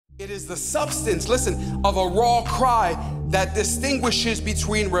It is the substance, listen, of a raw cry that distinguishes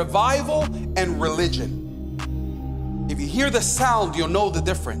between revival and religion. If you hear the sound, you'll know the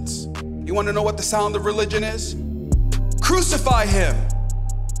difference. You want to know what the sound of religion is? Crucify him.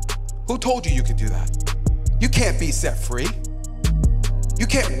 Who told you you could do that? You can't be set free. You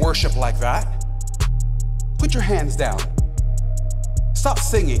can't worship like that. Put your hands down. Stop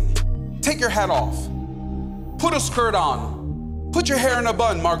singing. Take your hat off. Put a skirt on. Put your hair in a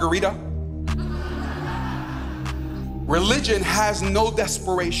bun, Margarita. Religion has no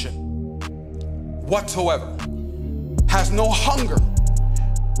desperation whatsoever, has no hunger.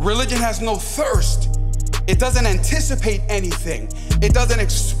 Religion has no thirst. It doesn't anticipate anything. It doesn't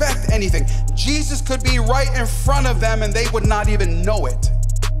expect anything. Jesus could be right in front of them and they would not even know it.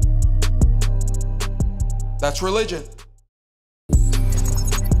 That's religion.